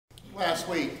Last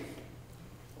week,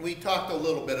 we talked a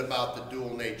little bit about the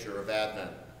dual nature of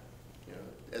Advent,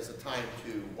 as a time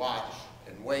to watch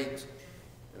and wait,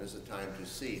 and as a time to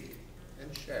seek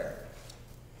and share.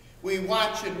 We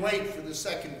watch and wait for the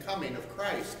second coming of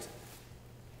Christ,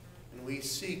 and we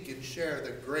seek and share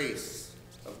the grace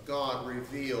of God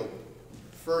revealed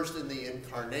first in the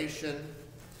incarnation,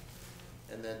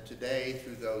 and then today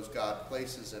through those God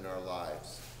places in our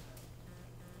lives.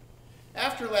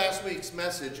 After last week's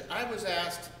message, I was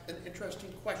asked an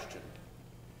interesting question.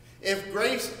 If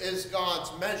grace is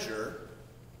God's measure,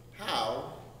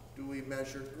 how do we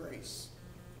measure grace?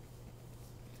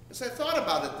 As I thought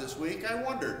about it this week, I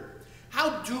wondered,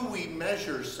 how do we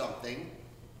measure something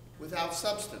without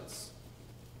substance?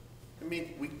 I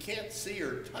mean, we can't see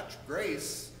or touch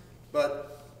grace,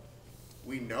 but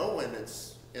we know when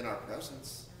it's in our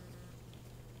presence.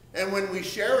 And when we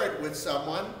share it with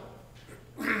someone,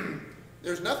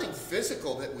 there's nothing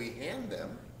physical that we hand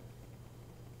them,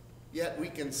 yet we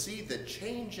can see the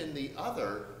change in the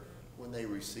other when they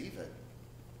receive it.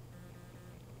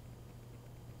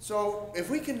 So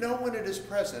if we can know when it is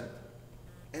present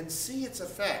and see its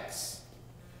effects,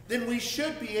 then we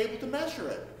should be able to measure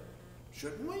it,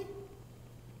 shouldn't we?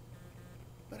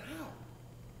 But how?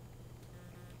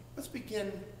 Let's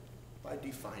begin by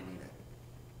defining it.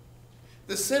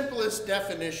 The simplest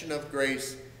definition of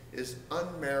grace is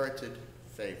unmerited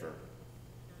favor,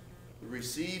 the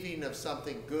receiving of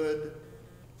something good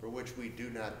for which we do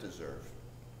not deserve.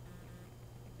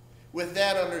 With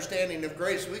that understanding of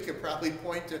grace, we could probably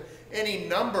point to any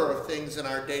number of things in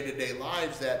our day-to-day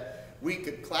lives that we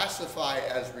could classify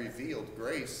as revealed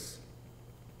grace.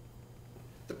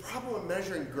 The problem with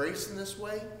measuring grace in this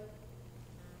way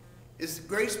is that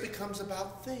grace becomes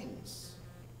about things.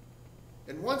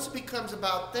 And once it becomes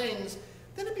about things,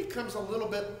 then it becomes a little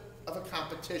bit of a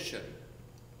competition.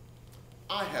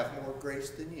 I have more grace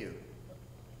than you.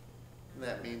 And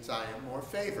that means I am more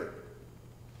favored.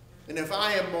 And if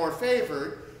I am more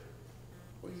favored,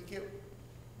 well, you get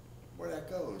where that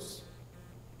goes.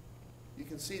 You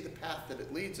can see the path that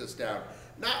it leads us down.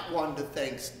 Not one to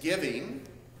thanksgiving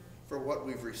for what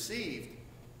we've received,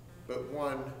 but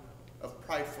one of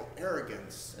prideful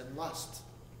arrogance and lust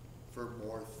for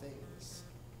more things.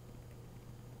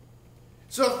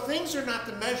 So if things are not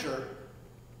the measure,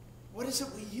 what is it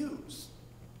we use?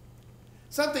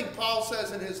 Something Paul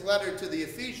says in his letter to the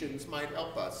Ephesians might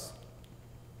help us.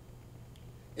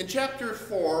 In chapter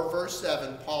 4, verse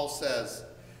 7, Paul says,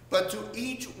 "But to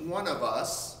each one of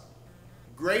us,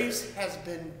 grace has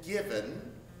been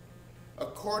given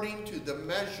according to the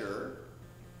measure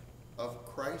of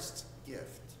Christ's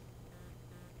gift."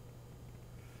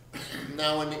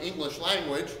 Now, in the English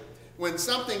language, when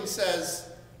something says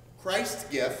Christ's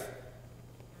gift,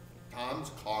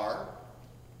 Tom's car,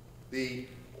 the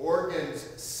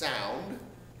organ's sound,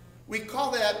 we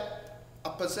call that a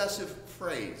possessive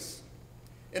phrase.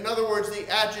 In other words, the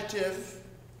adjective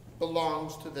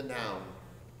belongs to the noun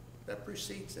that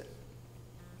precedes it.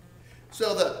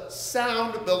 So the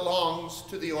sound belongs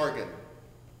to the organ.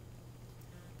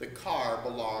 The car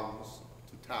belongs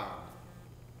to Tom.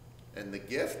 And the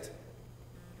gift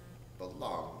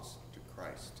belongs to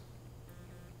Christ.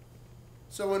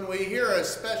 So when we hear a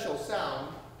special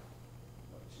sound,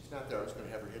 she's not there, I was going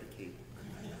to have her hit a key.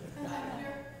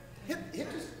 hit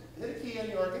a key on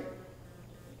the organ.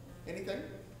 Anything?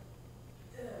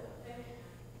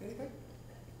 Anything?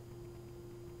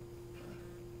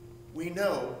 We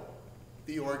know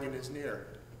the organ is near.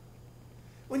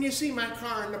 When you see my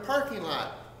car in the parking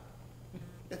lot,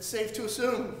 it's safe to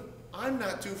assume I'm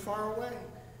not too far away.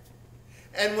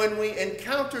 And when we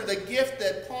encounter the gift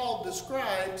that Paul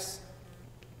describes,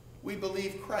 we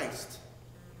believe Christ,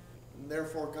 and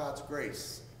therefore God's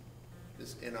grace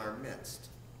is in our midst.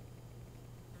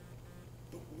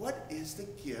 But what is the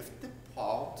gift that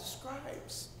Paul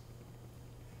describes?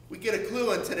 We get a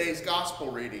clue in today's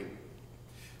gospel reading.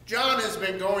 John has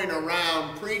been going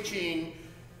around preaching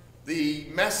the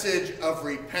message of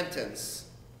repentance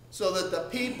so that the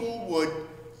people would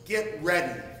get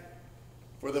ready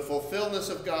for the fulfillment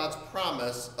of God's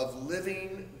promise of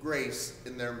living grace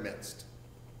in their midst.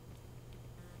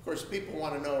 Of course, people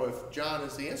want to know if John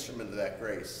is the instrument of that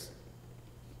grace.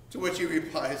 To which he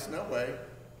replies, no way.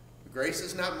 The grace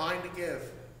is not mine to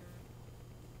give.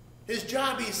 His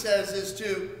job, he says, is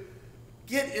to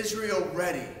get Israel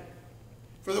ready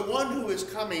for the one who is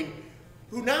coming,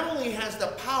 who not only has the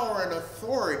power and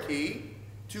authority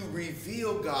to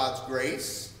reveal God's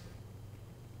grace,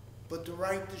 but the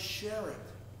right to share it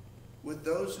with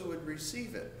those who would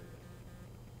receive it,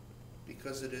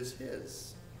 because it is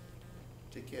his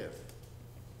to give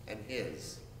and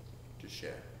his to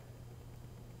share.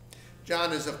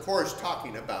 John is, of course,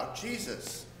 talking about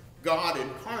Jesus, God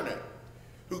incarnate,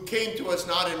 who came to us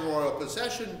not in royal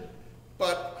possession,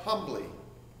 but humbly,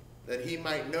 that he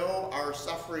might know our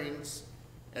sufferings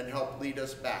and help lead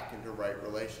us back into right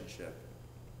relationship.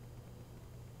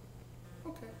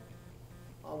 Okay,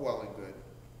 all well and good.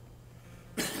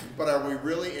 But are we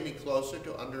really any closer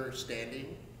to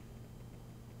understanding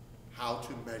how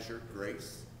to measure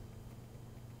grace?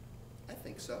 I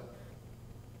think so.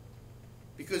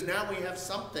 Because now we have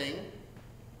something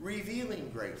revealing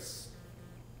grace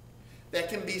that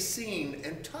can be seen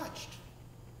and touched.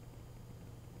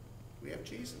 We have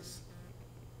Jesus.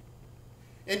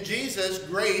 In Jesus,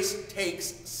 grace takes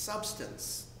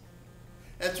substance.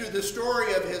 And through the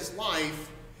story of his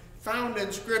life, found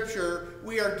in Scripture,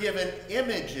 we are given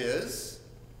images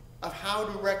of how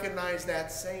to recognize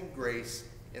that same grace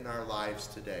in our lives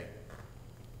today.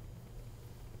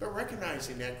 But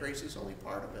recognizing that grace is only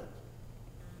part of it.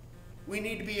 We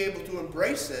need to be able to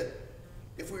embrace it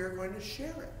if we are going to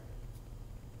share it.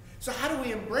 So how do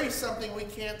we embrace something we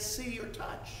can't see or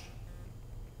touch?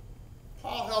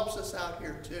 Paul helps us out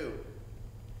here too,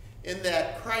 in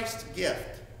that Christ's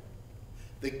gift,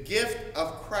 the gift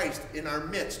of Christ in our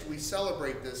midst we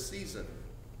celebrate this season,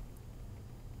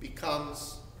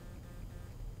 becomes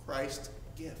Christ's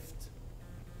gift.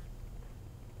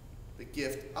 The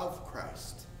gift of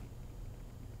Christ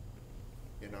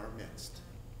in our midst.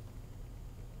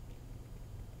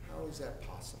 How is that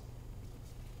possible?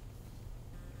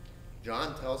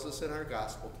 John tells us in our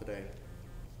gospel today,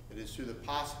 it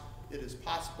is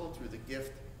possible through the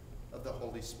gift of the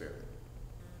Holy Spirit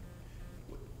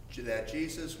that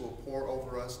Jesus will pour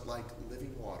over us like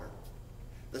living water.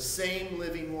 The same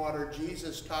living water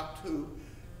Jesus talked to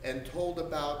and told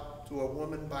about to a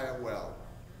woman by a well.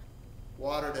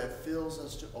 Water that fills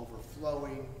us to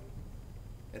overflowing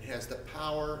and has the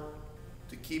power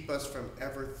to keep us from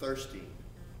ever thirsting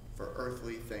for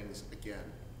earthly things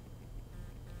again.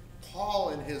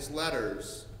 Paul in his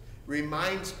letters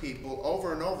reminds people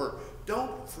over and over,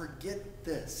 don't forget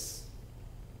this,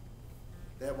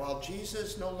 that while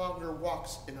Jesus no longer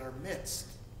walks in our midst,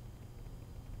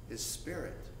 his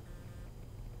Spirit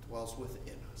dwells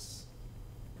within us.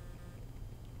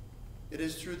 It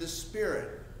is through the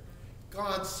Spirit,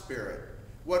 God's Spirit,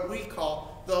 what we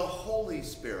call the Holy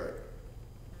Spirit,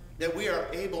 that we are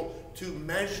able to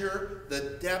measure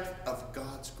the depth of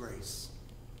God's grace.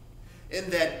 In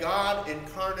that God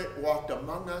incarnate walked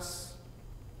among us,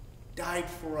 died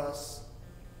for us,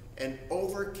 and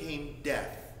overcame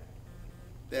death,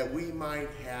 that we might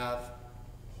have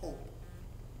hope.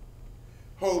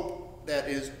 Hope that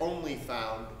is only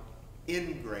found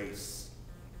in grace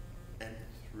and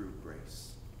through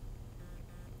grace.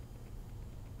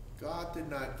 God did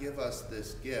not give us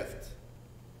this gift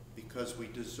because we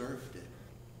deserved it,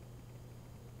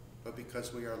 but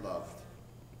because we are loved.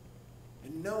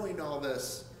 And knowing all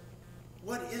this,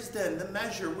 what is then the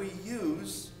measure we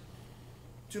use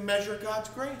to measure God's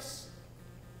grace?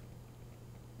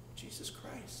 Jesus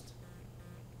Christ,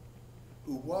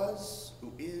 who was,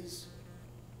 who is,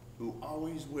 who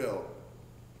always will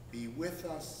be with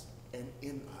us and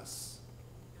in us.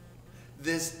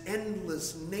 This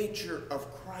endless nature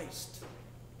of Christ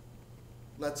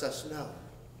lets us know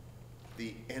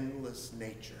the endless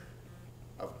nature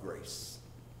of grace.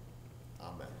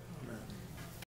 Amen.